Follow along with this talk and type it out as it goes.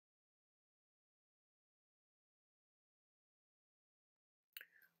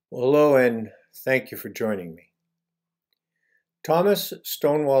Well, hello, and thank you for joining me. Thomas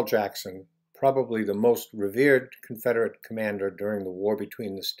Stonewall Jackson, probably the most revered Confederate commander during the war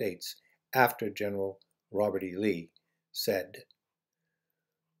between the states after General Robert E. Lee, said,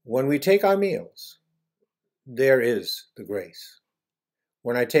 "When we take our meals, there is the grace.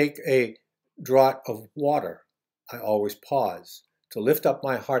 When I take a draught of water, I always pause to lift up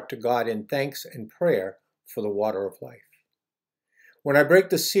my heart to God in thanks and prayer for the water of life. When I break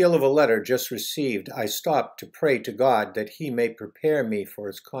the seal of a letter just received, I stop to pray to God that He may prepare me for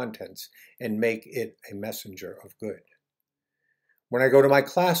its contents and make it a messenger of good. When I go to my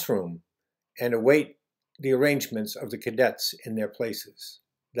classroom and await the arrangements of the cadets in their places,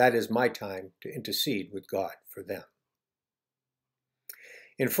 that is my time to intercede with God for them."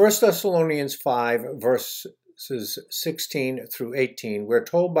 In 1 Thessalonians 5, verses 16 through 18, we're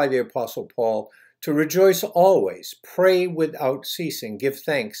told by the Apostle Paul to rejoice always, pray without ceasing, give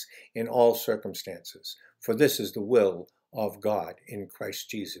thanks in all circumstances, for this is the will of God in Christ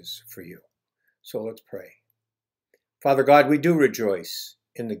Jesus for you. So let's pray. Father God, we do rejoice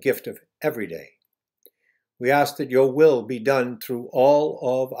in the gift of every day. We ask that your will be done through all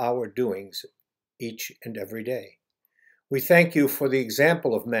of our doings each and every day. We thank you for the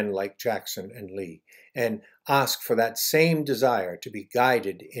example of men like Jackson and Lee, and ask for that same desire to be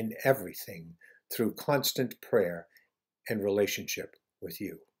guided in everything through constant prayer and relationship with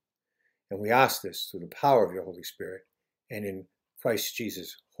you. And we ask this through the power of your Holy Spirit and in Christ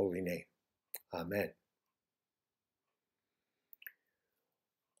Jesus' holy name. Amen.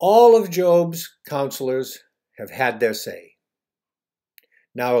 All of Job's counselors have had their say.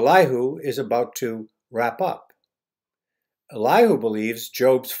 Now Elihu is about to wrap up. Elihu believes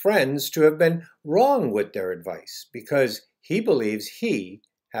Job's friends to have been wrong with their advice because he believes he,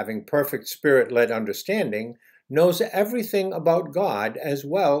 having perfect spirit-led understanding, knows everything about God as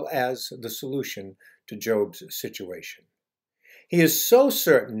well as the solution to Job's situation. He is so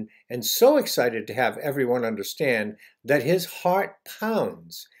certain and so excited to have everyone understand that his heart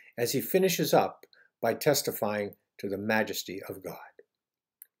pounds as he finishes up by testifying to the majesty of God.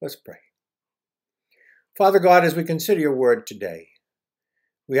 Let's pray. Father God, as we consider your word today,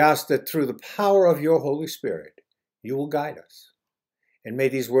 we ask that through the power of your Holy Spirit, you will guide us. And may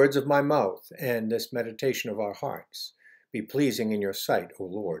these words of my mouth and this meditation of our hearts be pleasing in your sight, O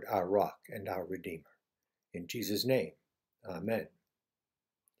Lord, our rock and our Redeemer. In Jesus' name, amen.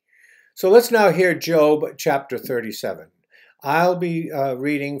 So let's now hear Job chapter 37. I'll be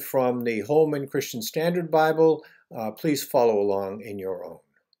reading from the Holman Christian Standard Bible. Please follow along in your own.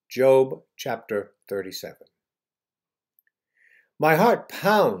 Job chapter 37. My heart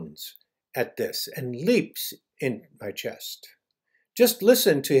pounds at this and leaps in my chest. Just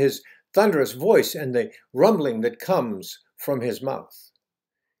listen to his thunderous voice and the rumbling that comes from his mouth.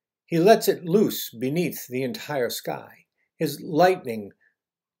 He lets it loose beneath the entire sky, his lightning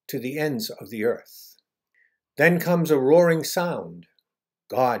to the ends of the earth. Then comes a roaring sound.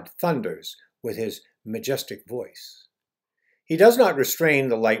 God thunders with his majestic voice. He does not restrain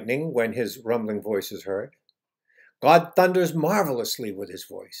the lightning when his rumbling voice is heard. God thunders marvelously with his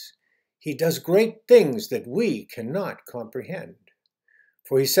voice. He does great things that we cannot comprehend.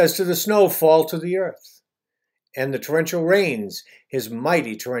 For he says to the snow, fall to the earth. And the torrential rains, his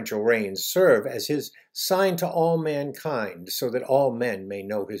mighty torrential rains, serve as his sign to all mankind, so that all men may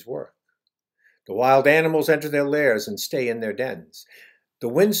know his work. The wild animals enter their lairs and stay in their dens. The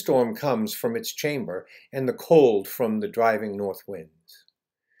windstorm comes from its chamber, and the cold from the driving north winds.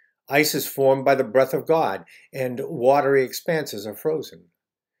 Ice is formed by the breath of God, and watery expanses are frozen.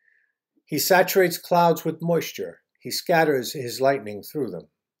 He saturates clouds with moisture. He scatters his lightning through them.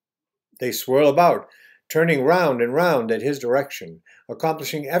 They swirl about, turning round and round at his direction,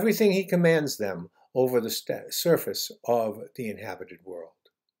 accomplishing everything he commands them over the surface of the inhabited world.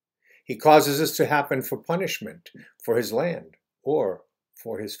 He causes this to happen for punishment, for his land, or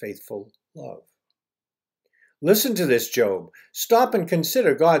for his faithful love. Listen to this, Job. Stop and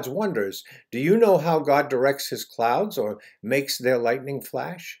consider God's wonders. Do you know how God directs his clouds or makes their lightning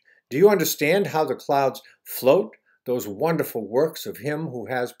flash? Do you understand how the clouds float, those wonderful works of him who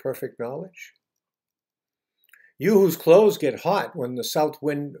has perfect knowledge? You whose clothes get hot when the south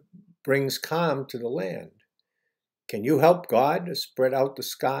wind brings calm to the land, can you help God spread out the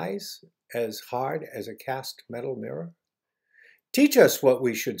skies as hard as a cast metal mirror? Teach us what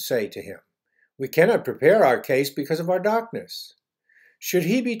we should say to him. We cannot prepare our case because of our darkness. Should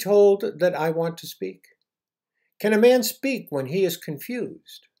he be told that I want to speak? Can a man speak when he is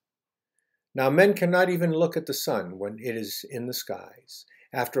confused? Now men cannot even look at the sun when it is in the skies,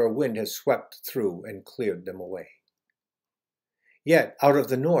 after a wind has swept through and cleared them away. Yet out of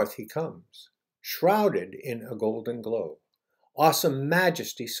the north he comes, shrouded in a golden glow. Awesome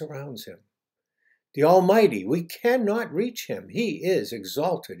majesty surrounds him. The Almighty, we cannot reach him. He is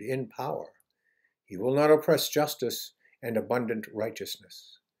exalted in power. He will not oppress justice and abundant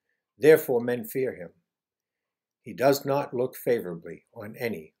righteousness. Therefore men fear him. He does not look favorably on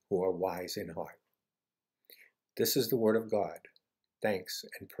any who are wise in heart. This is the word of God. Thanks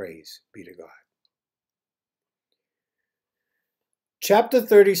and praise be to God. Chapter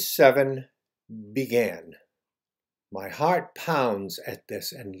 37 began. My heart pounds at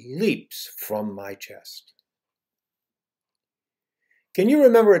this and leaps from my chest. Can you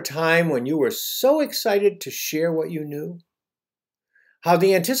remember a time when you were so excited to share what you knew? How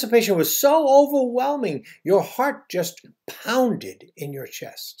the anticipation was so overwhelming, your heart just pounded in your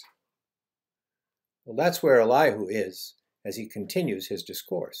chest. Well, that's where Elihu is as he continues his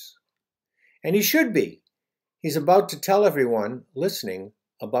discourse. And he should be. He's about to tell everyone listening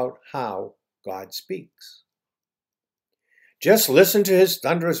about how God speaks. Just listen to his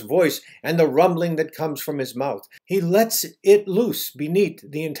thunderous voice and the rumbling that comes from his mouth. He lets it loose beneath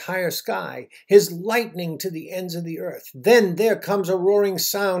the entire sky, his lightning to the ends of the earth. Then there comes a roaring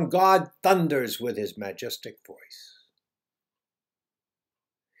sound. God thunders with his majestic voice.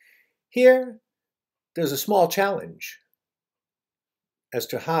 Here, there's a small challenge as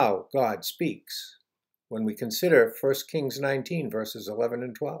to how God speaks when we consider 1 Kings 19, verses 11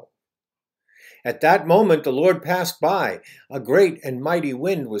 and 12. At that moment the Lord passed by. A great and mighty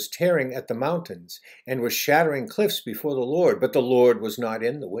wind was tearing at the mountains and was shattering cliffs before the Lord, but the Lord was not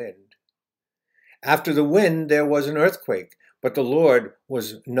in the wind. After the wind there was an earthquake, but the Lord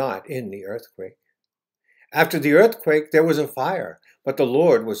was not in the earthquake. After the earthquake there was a fire, but the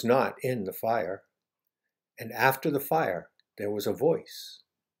Lord was not in the fire. And after the fire there was a voice,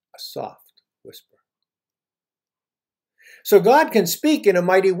 a soft whisper. So God can speak in a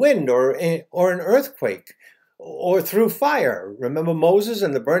mighty wind or an earthquake or through fire. Remember Moses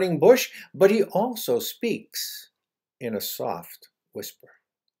and the burning bush? But he also speaks in a soft whisper.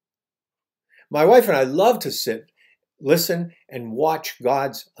 My wife and I love to sit, listen, and watch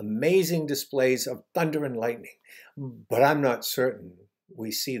God's amazing displays of thunder and lightning. But I'm not certain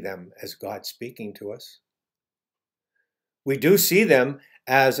we see them as God speaking to us. We do see them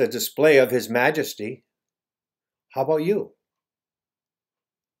as a display of his majesty. How about you?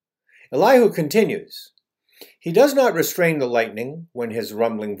 Elihu continues. He does not restrain the lightning when his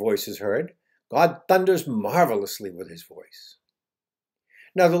rumbling voice is heard. God thunders marvelously with his voice.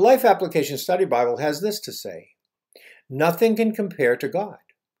 Now, the Life Application Study Bible has this to say. Nothing can compare to God.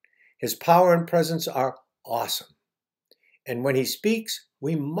 His power and presence are awesome. And when he speaks,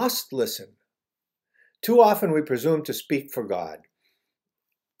 we must listen. Too often we presume to speak for God,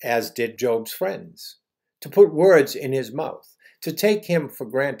 as did Job's friends, to put words in his mouth, to take him for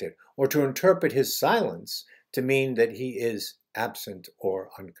granted, or to interpret his silence to mean that he is absent or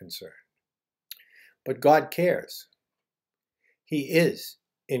unconcerned. But God cares. He is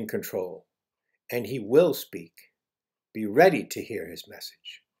in control, and he will speak. Be ready to hear his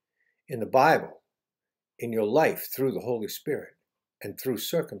message. In the Bible, in your life through the Holy Spirit, and through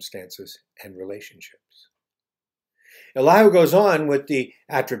circumstances and relationships. Elihu goes on with the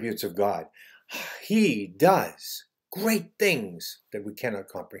attributes of God. He does great things that we cannot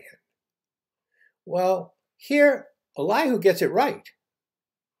comprehend. Well, here Elihu gets it right,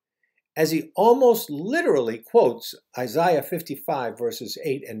 as he almost literally quotes Isaiah 55, verses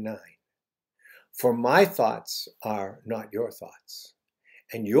 8 and 9. For my thoughts are not your thoughts,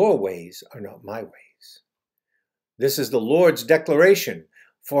 and your ways are not my ways. This is the Lord's declaration.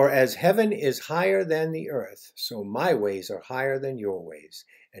 For as heaven is higher than the earth, so my ways are higher than your ways,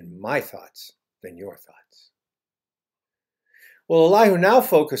 and my thoughts than your thoughts. Well, Elihu now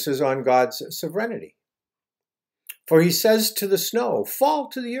focuses on God's sovereignty. For he says to the snow, fall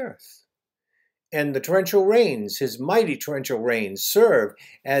to the earth. And the torrential rains, his mighty torrential rains, serve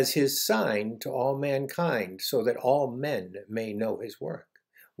as his sign to all mankind, so that all men may know his work.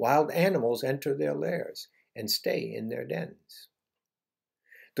 Wild animals enter their lairs and stay in their dens.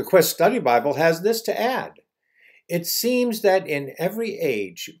 The Quest Study Bible has this to add. It seems that in every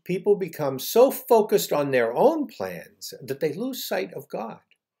age, people become so focused on their own plans that they lose sight of God.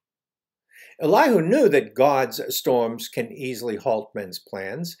 Elihu knew that God's storms can easily halt men's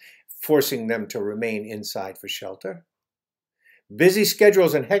plans, forcing them to remain inside for shelter. Busy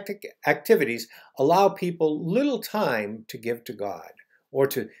schedules and hectic activities allow people little time to give to God or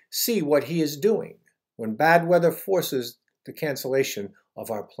to see what he is doing when bad weather forces the cancellation of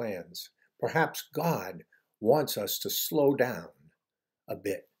our plans. Perhaps God wants us to slow down a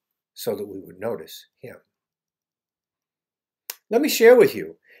bit so that we would notice him. Let me share with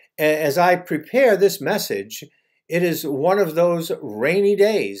you, as I prepare this message, it is one of those rainy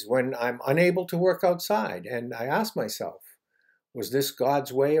days when I'm unable to work outside, and I ask myself, was this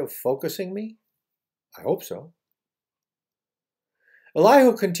God's way of focusing me? I hope so.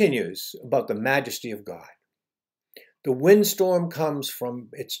 Elihu continues about the majesty of God. The windstorm comes from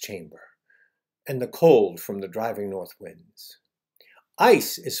its chamber, and the cold from the driving north winds.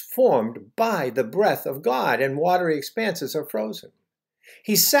 Ice is formed by the breath of God, and watery expanses are frozen.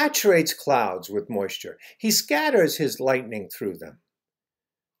 He saturates clouds with moisture. He scatters his lightning through them.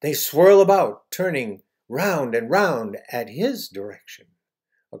 They swirl about, turning round and round at his direction,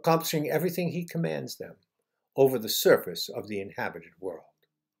 accomplishing everything he commands them over the surface of the inhabited world.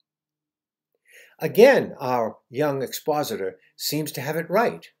 Again, our young expositor seems to have it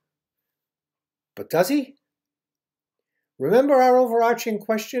right. But does he? Remember our overarching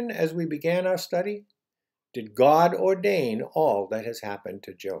question as we began our study? Did God ordain all that has happened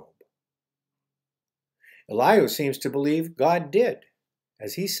to Job? Elihu seems to believe God did.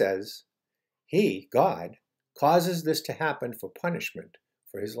 As he says, he, God, causes this to happen for punishment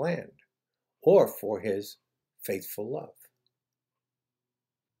for his land or for his faithful love.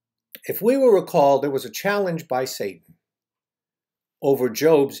 If we will recall, there was a challenge by Satan over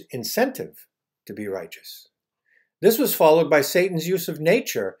Job's incentive to be righteous. This was followed by Satan's use of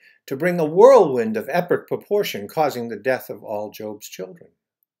nature to bring a whirlwind of epic proportion, causing the death of all Job's children.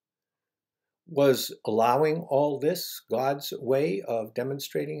 Was allowing all this God's way of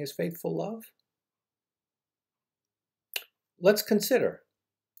demonstrating his faithful love? Let's consider.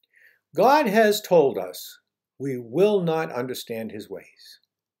 God has told us we will not understand his ways.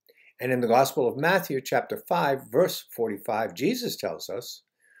 And in the Gospel of Matthew, chapter 5, verse 45, Jesus tells us,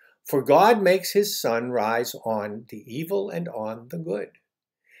 "For God makes his sun rise on the evil and on the good,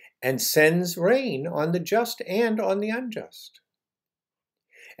 and sends rain on the just and on the unjust."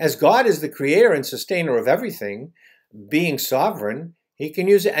 As God is the creator and sustainer of everything, being sovereign, he can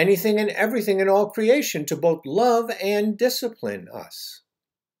use anything and everything in all creation to both love and discipline us.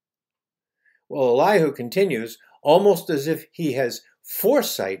 Well, Elihu continues, almost as if he has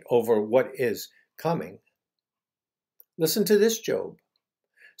foresight over what is coming. Listen to this, Job.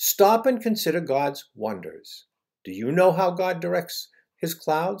 Stop and consider God's wonders. Do you know how God directs his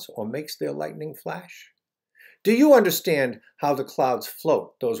clouds or makes their lightning flash? Do you understand how the clouds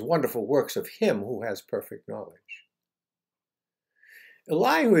float, those wonderful works of him who has perfect knowledge?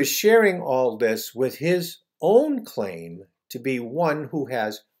 Elihu is sharing all this with his own claim to be one who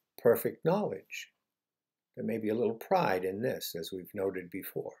has perfect knowledge. There may be a little pride in this, as we've noted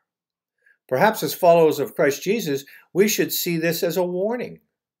before. Perhaps as followers of Christ Jesus, we should see this as a warning.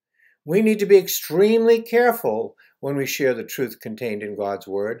 We need to be extremely careful when we share the truth contained in God's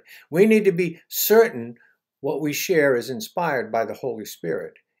Word. We need to be certain what we share is inspired by the Holy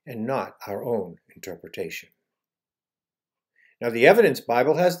Spirit and not our own interpretation. Now, the Evidence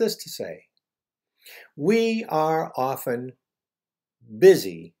Bible has this to say: we are often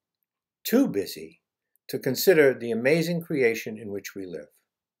busy, too busy, to consider the amazing creation in which we live.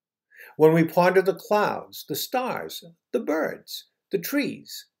 When we ponder the clouds, the stars, the birds, the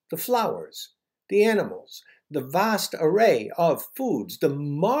trees, the flowers, the animals, the vast array of foods, the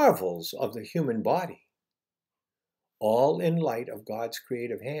marvels of the human body, all in light of God's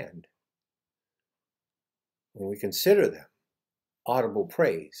creative hand, when we consider them, audible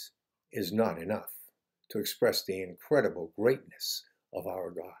praise is not enough to express the incredible greatness of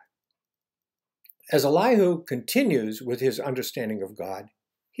our God. As Elihu continues with his understanding of God,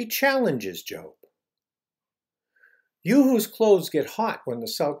 he challenges Job. You whose clothes get hot when the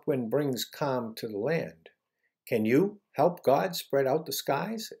south wind brings calm to the land, can you help God spread out the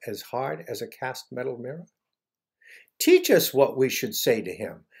skies as hard as a cast metal mirror? Teach us what we should say to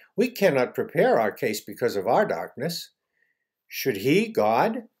him. We cannot prepare our case because of our darkness. Should he,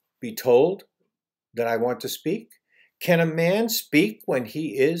 God, be told that I want to speak? Can a man speak when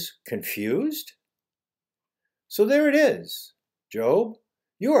he is confused? So there it is. Job,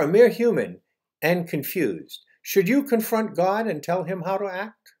 you are a mere human and confused. Should you confront God and tell him how to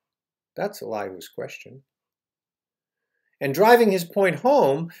act? That's Elihu's question. And driving his point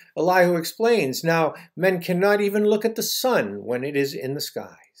home, Elihu explains, now men cannot even look at the sun when it is in the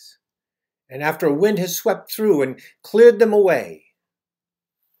skies, and after a wind has swept through and cleared them away.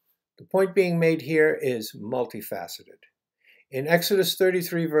 The point being made here is multifaceted. In Exodus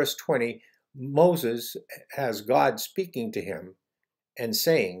 33, verse 20, Moses has God speaking to him and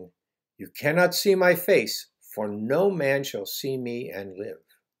saying, "You cannot see my face, for no man shall see me and live."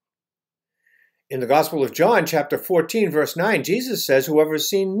 In the Gospel of John, chapter 14, verse 9, Jesus says, "Whoever has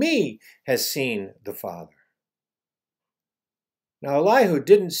seen me has seen the Father." Now, Elihu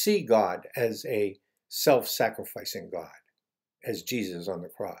didn't see God as a self-sacrificing God, as Jesus on the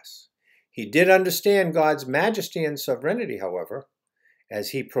cross. He did understand God's majesty and sovereignty, however, as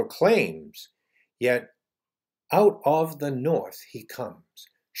he proclaims, "Yet out of the north he comes,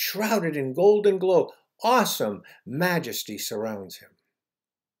 shrouded in golden glow. Awesome majesty surrounds him."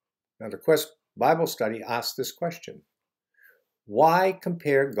 Now, the Quest Bible study asks this question: why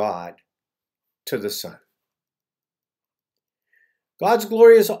compare God to the sun? God's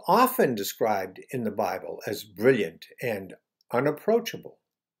glory is often described in the Bible as brilliant and unapproachable,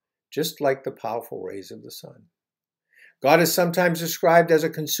 just like the powerful rays of the sun. God is sometimes described as a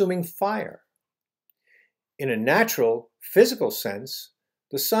consuming fire. In a natural, physical sense,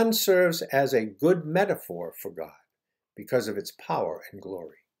 the sun serves as a good metaphor for God because of its power and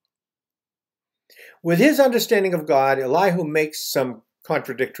glory. With his understanding of God, Elihu makes some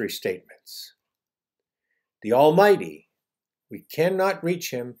contradictory statements. The Almighty, we cannot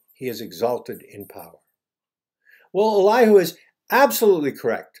reach him. He is exalted in power. Well, Elihu is absolutely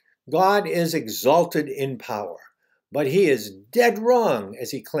correct. God is exalted in power, but he is dead wrong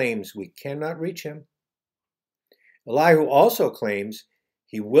as he claims we cannot reach him. Elihu also claims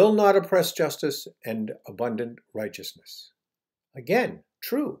he will not oppress justice and abundant righteousness. Again,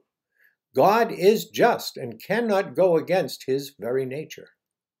 true. God is just and cannot go against his very nature.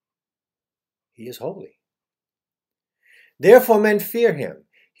 He is holy. Therefore men fear him.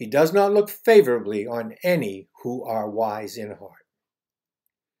 He does not look favorably on any who are wise in heart.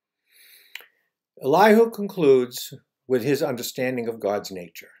 Elihu concludes with his understanding of God's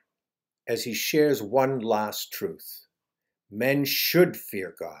nature as he shares one last truth. Men should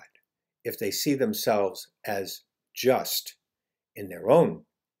fear God if they see themselves as just in their own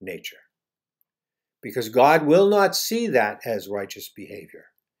nature, because God will not see that as righteous behavior,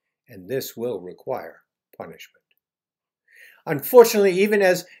 and this will require punishment. Unfortunately, even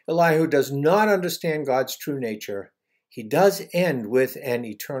as Elihu does not understand God's true nature, he does end with an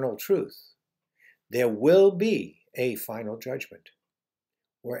eternal truth. There will be a final judgment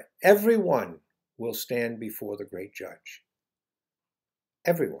where everyone will stand before the great judge.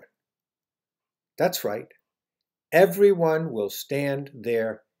 Everyone. That's right. Everyone will stand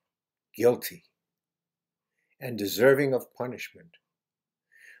there guilty and deserving of punishment.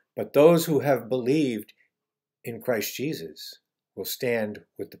 But those who have believed in Christ Jesus will stand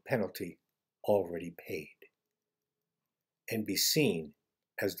with the penalty already paid and be seen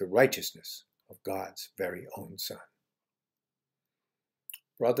as the righteousness of God's very own Son.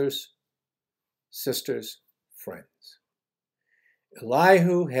 Brothers, sisters, friends,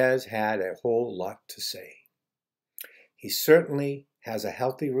 Elihu has had a whole lot to say. He certainly has a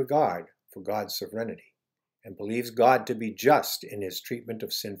healthy regard for God's sovereignty and believes God to be just in his treatment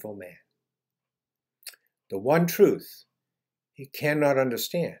of sinful man. The one truth he cannot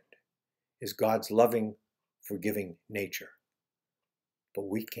understand is God's loving, forgiving nature. But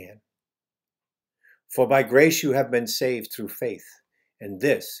we can. For by grace you have been saved through faith, and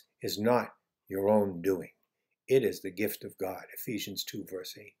this is not your own doing. It is the gift of God. Ephesians 2,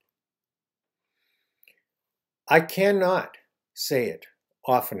 verse 8. I cannot say it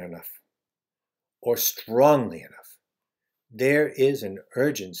often enough or strongly enough. There is an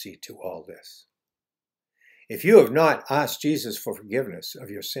urgency to all this. If you have not asked Jesus for forgiveness of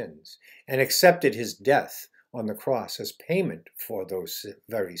your sins and accepted his death on the cross as payment for those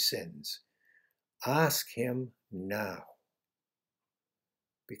very sins, ask him now.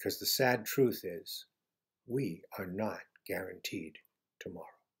 Because the sad truth is, we are not guaranteed tomorrow.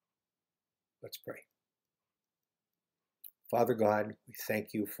 Let's pray. Father God, we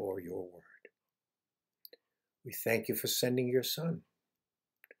thank you for your word. We thank you for sending your Son.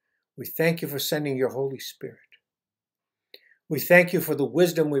 We thank you for sending your Holy Spirit. We thank you for the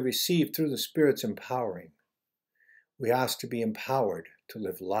wisdom we receive through the Spirit's empowering. We ask to be empowered to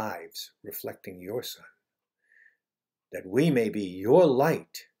live lives reflecting your Son, that we may be your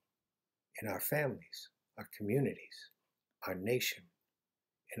light in our families, our communities, our nation,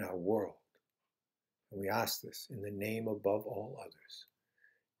 in our world. And we ask this in the name above all others,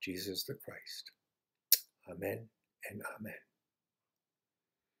 Jesus the Christ. Amen and amen.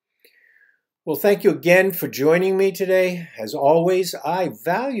 Well, thank you again for joining me today. As always, I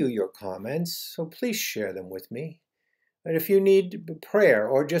value your comments, so please share them with me. And if you need prayer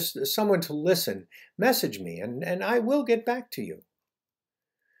or just someone to listen, message me and I will get back to you.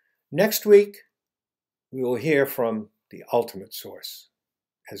 Next week, we will hear from the ultimate source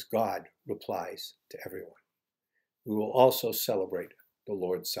as God replies to everyone. We will also celebrate the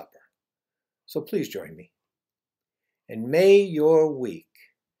Lord's Supper. So please join me. And may your week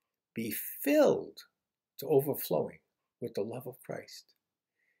be filled to overflowing with the love of Christ.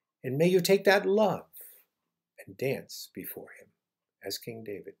 And may you take that love and dance before him as King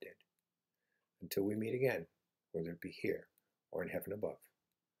David did. Until we meet again, whether it be here or in heaven above.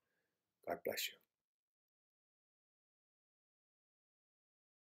 God bless you.